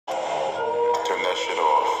that shit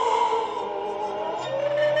off.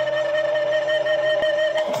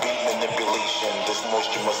 Beat manipulation, this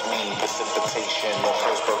moisture must mean precipitation, no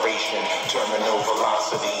perspiration, terminal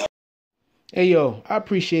velocity. Hey yo, I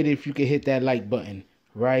appreciate it if you could hit that like button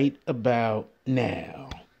right about now.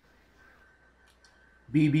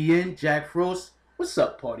 BBN, Jack Frost, what's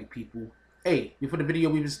up party people? Hey, before the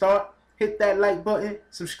video even start, hit that like button,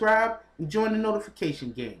 subscribe, and join the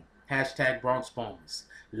notification game. Hashtag Bronx Bombers.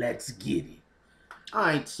 Let's get it.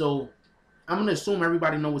 Alright, so I'm going to assume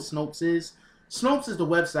everybody knows what Snopes is. Snopes is the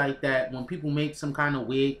website that when people make some kind of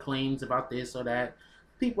weird claims about this or that,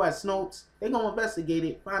 people at Snopes, they're going to investigate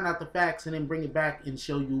it, find out the facts, and then bring it back and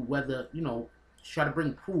show you whether, try to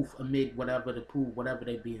bring proof amid whatever to prove whatever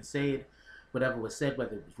they're being said. Whatever was said,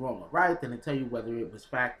 whether it was wrong or right, then they tell you whether it was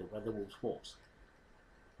fact or whether it was false.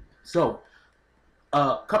 So,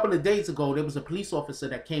 a couple of days ago, there was a police officer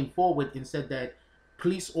that came forward and said that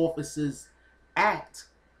police officers at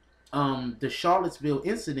the Charlottesville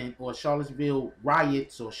incident or Charlottesville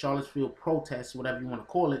riots or Charlottesville protests, whatever you want to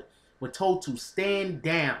call it, were told to stand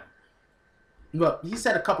down. Well, he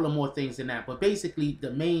said a couple of more things than that, but basically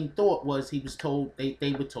the main thought was he was told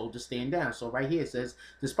they were told to stand down. So right here it says,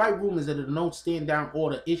 despite rumors that a no stand down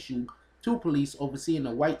order issued to police overseeing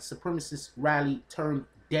a white supremacist rally turned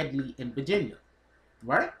deadly in Virginia,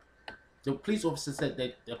 right? The police officer said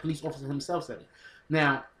that. The police officer himself said it.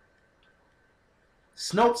 Now,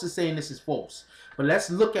 Snopes is saying this is false, but let's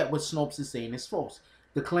look at what Snopes is saying is false.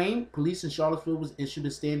 The claim, police in Charlottesville was issued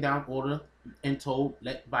a stand down order and told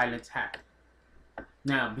let violence happen.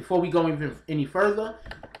 Now, before we go even any further,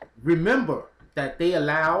 remember that they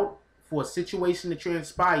allowed for a situation to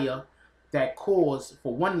transpire that caused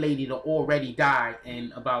for one lady to already die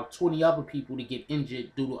and about 20 other people to get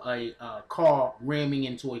injured due to a car ramming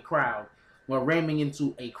into a crowd. Well, ramming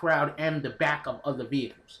into a crowd and the back of other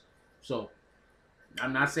vehicles. So,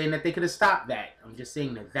 I'm not saying that they could have stopped that. I'm just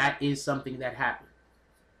saying that that is something that happened.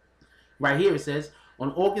 Right here it says,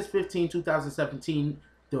 on August 15, 2017,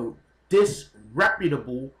 the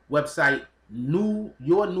disreputable website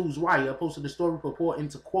Your Newswire posted a story purporting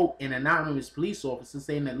to quote an anonymous police officer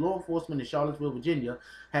saying that law enforcement in Charlottesville, Virginia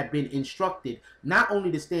had been instructed not only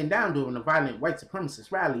to stand down during a violent white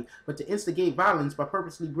supremacist rally, but to instigate violence by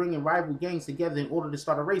purposely bringing rival gangs together in order to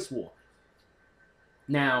start a race war.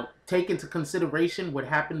 Now, take into consideration what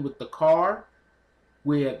happened with the car,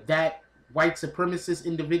 where that white supremacist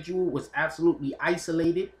individual was absolutely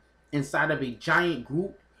isolated inside of a giant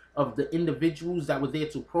group of the individuals that were there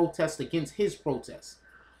to protest against his protest.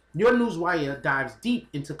 Your Newswire dives deep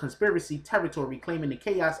into conspiracy territory, claiming the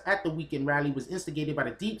chaos at the weekend rally was instigated by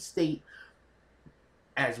the deep state,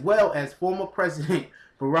 as well as former President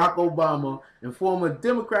Barack Obama and former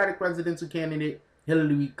Democratic presidential candidate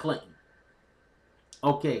Hillary Clinton.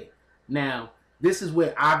 Okay, now, this is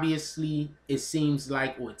where obviously it seems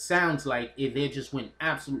like, or it sounds like, they just went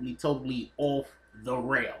absolutely, totally off the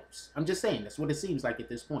rails. I'm just saying, that's what it seems like at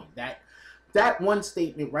this point. That one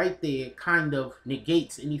statement right there kind of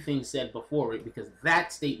negates anything said before it, because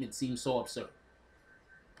that statement seems so absurd.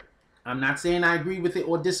 I'm not saying I agree with it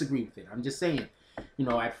or disagree with it. I'm just saying,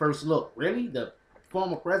 at first look, really? The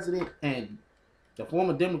former president and the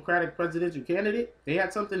former Democratic presidential candidate, they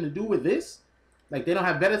had something to do with this? Like, they don't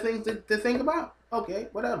have better things to think about? Okay,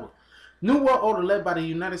 whatever. New World Order led by the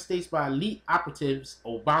United States by elite operatives,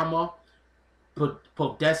 Obama,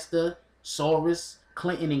 Podesta, Soros,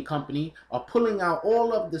 Clinton and company, are pulling out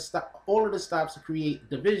all of the stops to create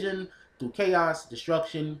division through chaos,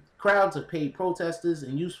 destruction. Crowds of paid protesters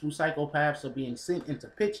and useful psychopaths are being sent into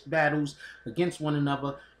pitched battles against one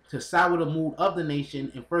another to sour the mood of the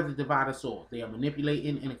nation and further divide us all. They are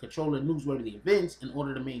manipulating and controlling newsworthy events in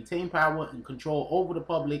order to maintain power and control over the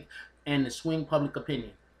public and to swing public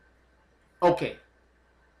opinion. Okay.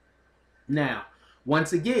 Now,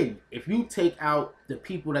 once again, if you take out the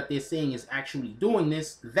people that they're saying is actually doing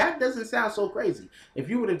this, that doesn't sound so crazy. If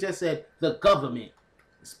you would have just said the government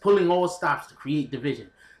is pulling all stops to create division,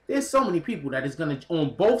 there's so many people that is going to,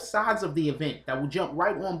 on both sides of the event, that will jump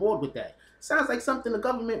right on board with that. Sounds like something the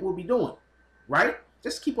government will be doing, right?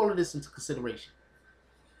 Just keep all of this into consideration.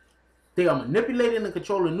 They are manipulating and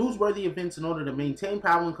controlling newsworthy events in order to maintain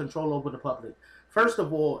power and control over the public. First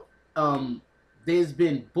of all, there's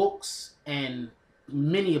been books and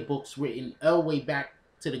many books written all the way back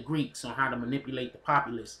to the Greeks on how to manipulate the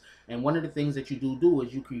populace. And one of the things that you do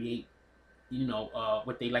is you create,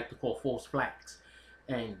 what they like to call false flags.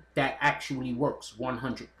 And that actually works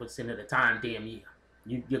 100% of the time, damn near.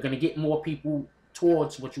 You're going to get more people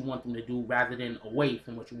towards what you want them to do rather than away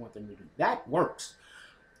from what you want them to do. That works.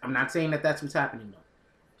 I'm not saying that that's what's happening, though.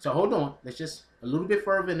 So hold on. Let's just a little bit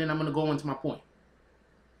further, and then I'm going to go into my point.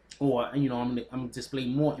 Or, you know, I'm gonna display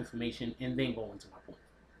more information and then go into my point.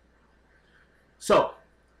 So,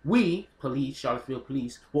 we, police, Charlottesville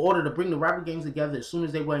police, were ordered to bring the rival gangs together. As soon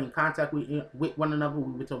as they were in contact with one another,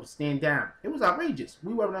 we were told to stand down. It was outrageous.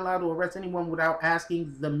 We weren't allowed to arrest anyone without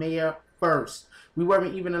asking the mayor first. We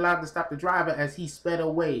weren't even allowed to stop the driver as he sped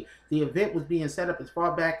away. The event was being set up as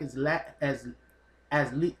far back as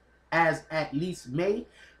at least May,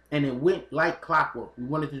 and it went like clockwork. We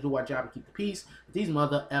wanted to do our job and keep the peace. These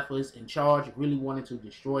mother effers in charge really wanted to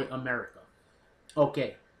destroy America.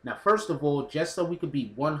 Okay. Now, first of all, just so we could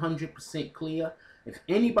be 100% clear, if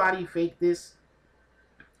anybody faked this,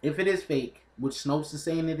 if it is fake, which Snopes is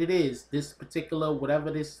saying that it is, this particular, whatever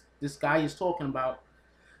this guy is talking about,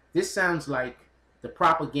 this sounds like the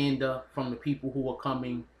propaganda from the people who are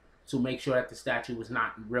coming to make sure that the statue was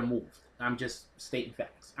not removed. I'm just stating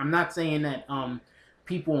facts. I'm not saying that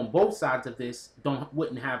people on both sides of this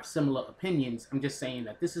wouldn't have similar opinions. I'm just saying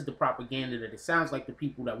that this is the propaganda that it sounds like the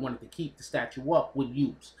people that wanted to keep the statue up would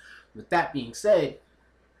use. With that being said,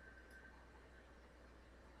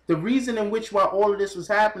 the reason in which why all of this was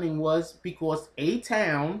happening was because a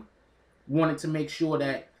town wanted to make sure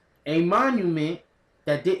that a monument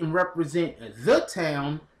that didn't represent the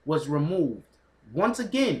town was removed. Once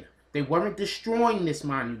again, they weren't destroying this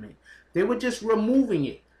monument. They were just removing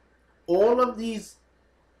it. All of these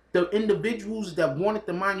the individuals that wanted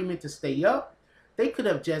the monument to stay up, they could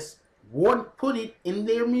have just put it in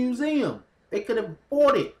their museum. They could have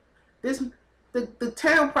bought it. The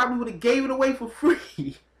town probably would have gave it away for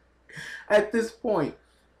free at this point.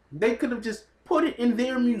 They could have just put it in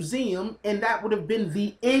their museum, and that would have been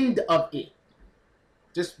the end of it.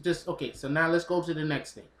 Just okay. So now let's go to the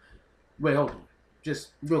next thing. Wait, hold on. Just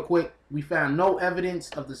real quick, we found no evidence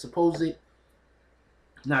of the supposed.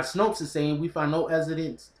 Now Snopes is saying we found no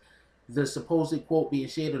evidence. The supposed quote being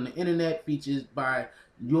shared on the internet features by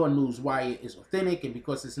your news wire is authentic, and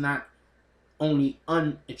because it's not only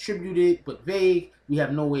unattributed but vague, we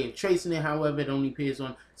have no way of tracing it. However, it only appears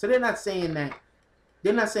on. So they're not saying that.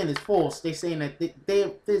 They're not saying it's false. They're saying that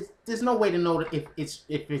there's no way to know if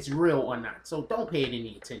it's real or not. So don't pay it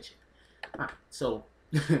any attention. All right, so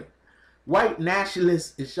white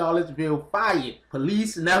nationalists in Charlottesville fired.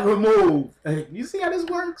 Police never moved. You see how this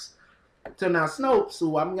works? So now Snopes,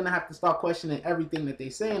 who I'm going to have to start questioning everything that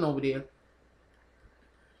they're saying over there.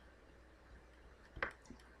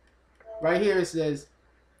 Right here it says,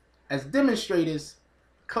 as demonstrators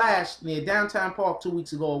clashed near downtown Park 2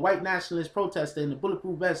 weeks ago, a white nationalist protester in a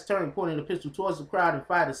bulletproof vest turned, pointing a pistol towards the crowd and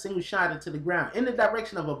fired a single shot into the ground in the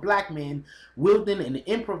direction of a black man wielding an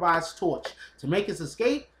improvised torch. To make his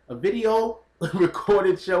escape, a video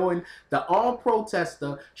recorded showing the armed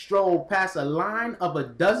protester strolled past a line of a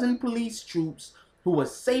dozen police troops who were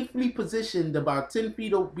safely positioned about 10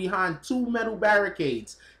 feet behind two metal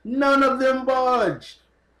barricades. None of them budged.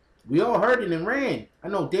 We all heard it and ran. I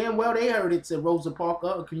know damn well they heard it, said Rosa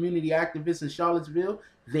Parker, a community activist in Charlottesville.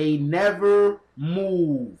 They never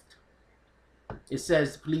moved. It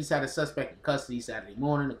says the police had a suspect in custody Saturday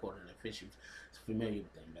morning, according to officials familiar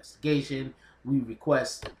with the investigation. We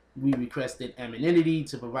requested anonymity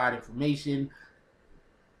to provide information.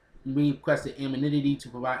 We requested anonymity to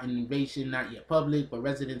provide information not yet public, but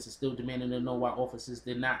residents are still demanding to know why officers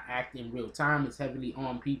did not act in real time as heavily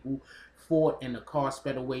armed people fought and the car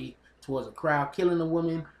sped away towards a crowd, killing a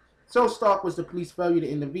woman. So stark was the police failure to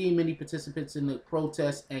intervene. Many participants in the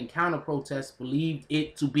protest and counter-protest believed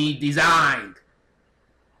it to be designed.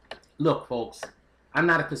 Look, folks, I'm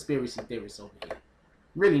not a conspiracy theorist over here.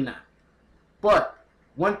 Really not. But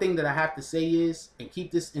one thing that I have to say is, and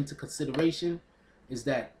keep this into consideration, is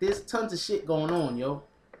that there's tons of shit going on, yo.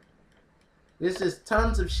 There's just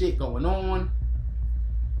tons of shit going on.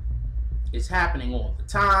 It's happening all the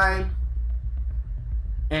time.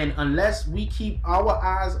 And unless we keep our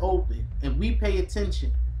eyes open and we pay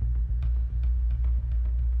attention,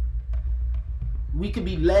 we could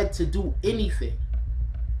be led to do anything.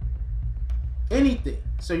 Anything.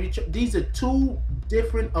 So these are two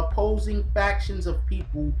different opposing factions of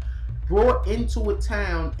people brought into a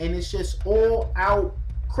town, and it's just all out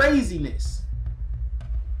craziness.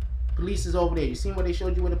 Police is over there. You seen where they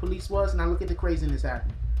showed you where the police was? Now look at the craziness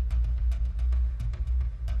happening.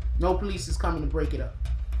 No police is coming to break it up.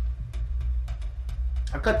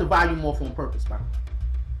 I cut the volume off on purpose, by the way.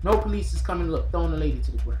 No police is coming, look, throwing the lady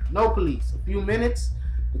to the ground. No police. A few minutes,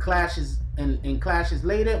 the clashes and clashes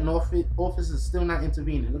later, and officers still not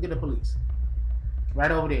intervening. Look at the police.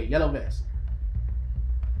 Right over there, yellow vest.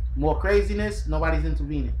 More craziness, nobody's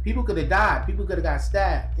intervening. People could have died. People could have got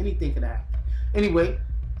stabbed. Anything could have happened. Anyway,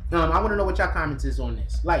 I want to know what y'all comments is on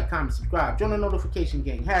this. Like, comment, subscribe. Join the notification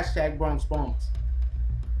gang. Hashtag Bronx Bombers.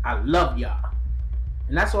 I love y'all.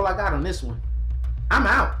 And that's all I got on this one. I'm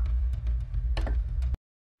out.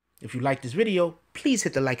 If you like this video, please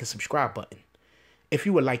hit the like and subscribe button. If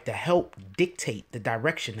you would like to help dictate the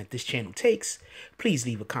direction that this channel takes, please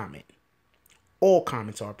leave a comment. All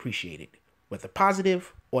comments are appreciated, whether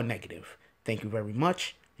positive or negative. Thank you very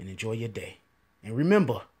much and enjoy your day. And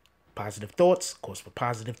remember, positive thoughts cause for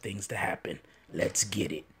positive things to happen. Let's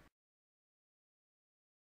get it.